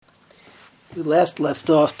We last left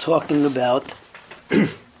off talking about that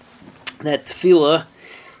tefillah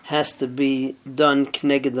has to be done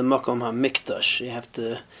k'neged the Makom HaMikdash. You have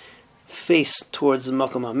to face towards the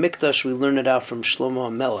Makom HaMikdash. We learned it out from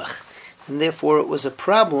Shlomo HaMelech. And therefore it was a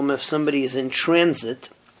problem if somebody is in transit,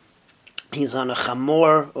 he's on a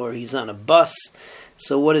chamor or he's on a bus,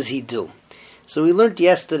 so what does he do? So we learned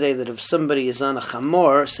yesterday that if somebody is on a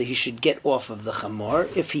chamor, so he should get off of the chamor.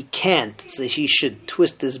 If he can't, so he should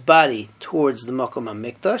twist his body towards the Makom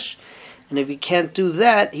HaMikdash. And if he can't do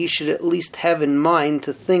that, he should at least have in mind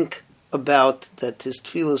to think about that his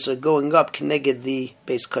tefillos are going up k'neged the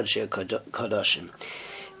Beis Kodshei HaKodashim.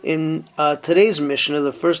 In today's Mishnah,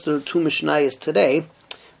 the first of the two Mishnayos today,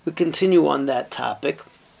 we continue on that topic.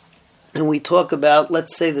 And we talk about,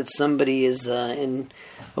 let's say that somebody is in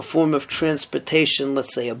a form of transportation,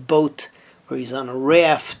 let's say a boat, or he's on a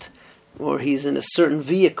raft, or he's in a certain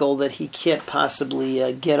vehicle that he can't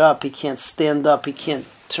possibly get up, he can't stand up, he can't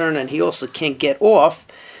turn, and he also can't get off.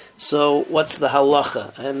 So what's the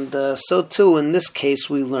halacha? And so too, in this case,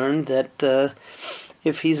 we learned that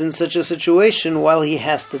if he's in such a situation, while he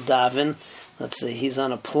has to daven, let's say he's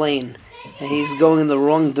on a plane, and he's going in the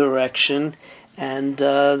wrong direction, and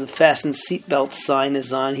the fasten seatbelt sign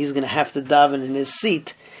is on, he's going to have to daven in his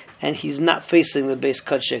seat, and he's not facing the Beis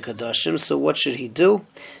Kodshei HaKodashim, so what should he do?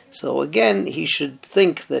 So again, he should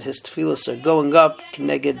think that his tefillos are going up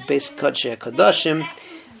k'neged Beis Kodshei HaKodashim,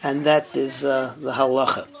 and that is the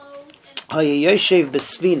halacha. Hayayoshev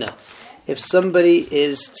besvina, if somebody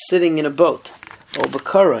is sitting in a boat, or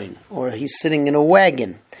b'karoin, or he's sitting in a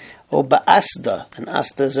wagon, or ba'asda, an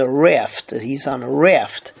asda is a raft, he's on a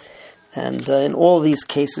raft, and in all these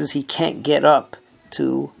cases he can't get up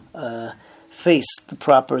to face the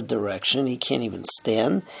proper direction, he can't even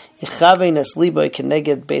stand. So he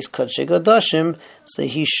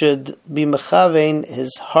should be mechavein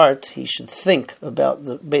his heart, he should think about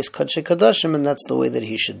the Beis Kodshei HaKodashim, and that's the way that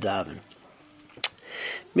he should daven.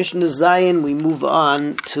 Mishnah Zayin, we move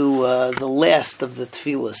on to the last of the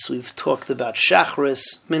tefillas. We've talked about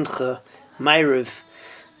Shachris, Mincha, Ma'ariv.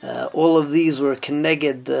 All of these were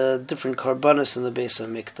k'neged different karbanos in the Beis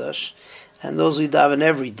HaMikdash, and those we daven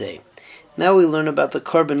every day. Now we learn about the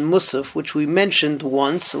Korban Musaf, which we mentioned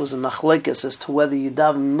once. It was a machlekes as to whether you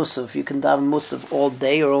daven Musaf. You can daven Musaf all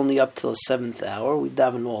day or only up till the 7th hour. We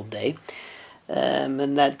daven all day. And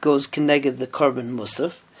that goes k'neged the Korban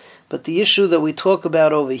Musaf. But the issue that we talk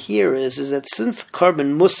about over here is that since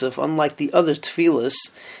Korban Musaf, unlike the other tefillas,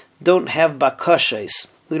 don't have bakashos,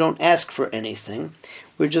 we don't ask for anything.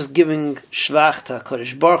 We're just giving shvach to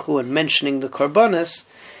HaKadosh Baruch Hu and mentioning the karbanos.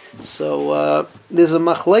 So there's a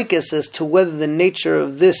machlekes as to whether the nature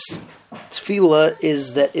of this tefillah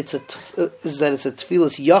is that it's a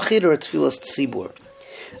tefillas yachid or a tefillas tzibur.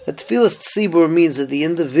 A tefillas tzibur means that the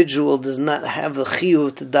individual does not have the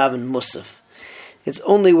chiyuv to daven musaf. It's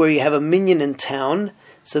only where you have a minyan in town,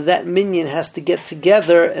 so that minyan has to get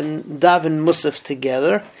together and daven musaf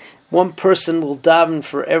together. One person will daven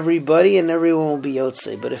for everybody, and everyone will be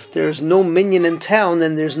yotzei. But if there's no minyan in town,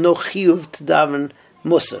 then there's no chiyuv to daven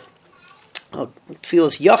musaf.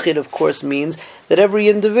 Tefillas yachid, of course, means that every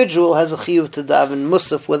individual has a chiyuv to daven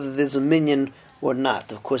musaf, whether there's a minyan or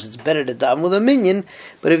not. Of course, it's better to daven with a minyan,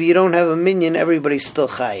 but if you don't have a minyan, everybody's still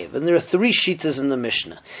chayiv. And there are three shitas in the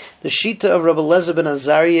Mishnah. The shita of Rabbi Eliezer ben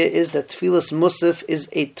Azariah is that tefillas musaf is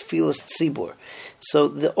a tefillas tzibur. So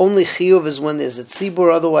the only chiyuv is when there's a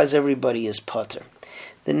tzibur, otherwise everybody is pater.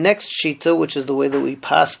 The next shita, which is the way that we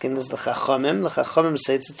paskin, is the chachamim. The chachamim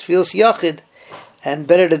say it's a tefillas yachid, and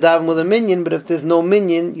better to daven with a minyan, but if there's no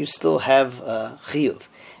minyan, you still have chiyuv.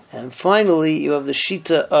 And finally, you have the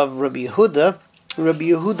shita of Rabbi Yehuda. Rabbi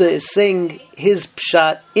Yehuda is saying his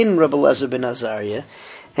pshat in Rabbi Eliezer ben Azariah,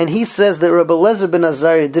 and he says that Rabbi Eliezer ben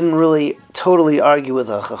Azariah didn't really totally argue with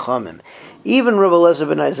the chachamim. Even Rabbi Eliezer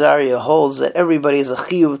ben Azariah holds that everybody is a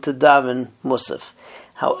chiyuv to daven musaf.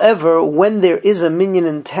 However, when there is a minyan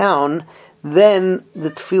in town, then the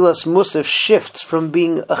tefillas musaf shifts from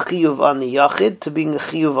being a chiyuv on the yachid to being a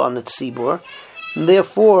chiyuv on the tzibur. And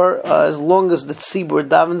therefore, as long as the tzibur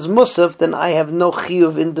davens musaf, then I have no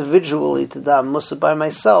chiyuv individually to daven musaf by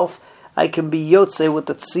myself. I can be yotzei with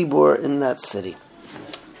the tzibur in that city.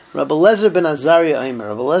 Rabbi Eliezer ben Azariah Aimer,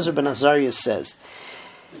 Rabbi Eliezer ben Azariah says,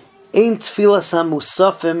 Ein tefillas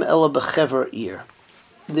ha-musafim ela b'chever ir.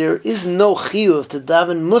 There is no chiyuv to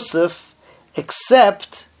daven musaf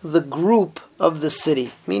except the group of the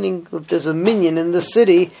city. Meaning, if there's a minyan in the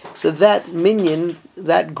city, so that minyan,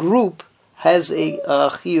 that group, has a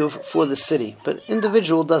chiyuv for the city. But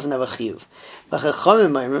individual doesn't have a chiyuv. The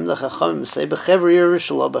chachamim say, b'chever ir,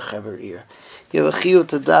 shelo b'chever ir. You have a chiyuv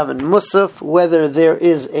to daven musaf, whether there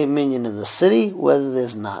is a minyan in the city, whether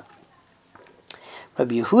there's not.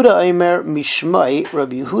 Rabbi Yehuda Omer Mishmai,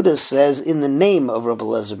 Rabbi Yehuda says, in the name of Rabbi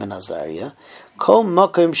Eliezer ben Azariah, Kol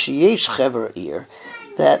makom sheyesh chever ir,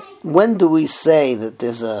 that when do we say that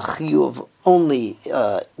there's a chiyuv only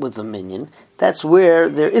with a minyan? That's where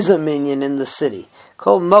there is a minyan in the city.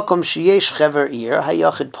 Kol makom sheyesh chever ir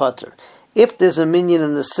hayachid pater. If there's a minyan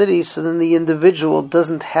in the city, so then the individual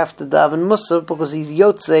doesn't have to daven musaf because he's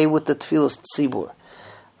yotzei with the tefillas tzibur.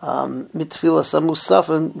 Mitfilas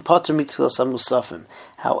amusafim, pater mitfilas amusafim.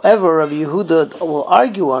 However, Rabbi Yehuda will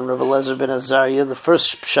argue on Rabbi Eliezer ben Azariah, the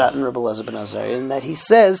first pshat in Rabbi Eliezer ben Azariah, in that he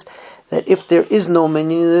says that if there is no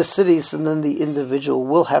minyan in the city, so then the individual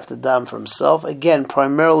will have to daven for himself. Again,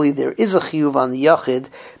 primarily there is a chiyuv on the yachid,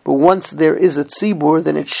 but once there is a tzibur,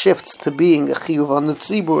 then it shifts to being a chiyuv on the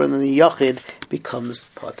tzibur, and then the yachid becomes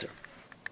pater.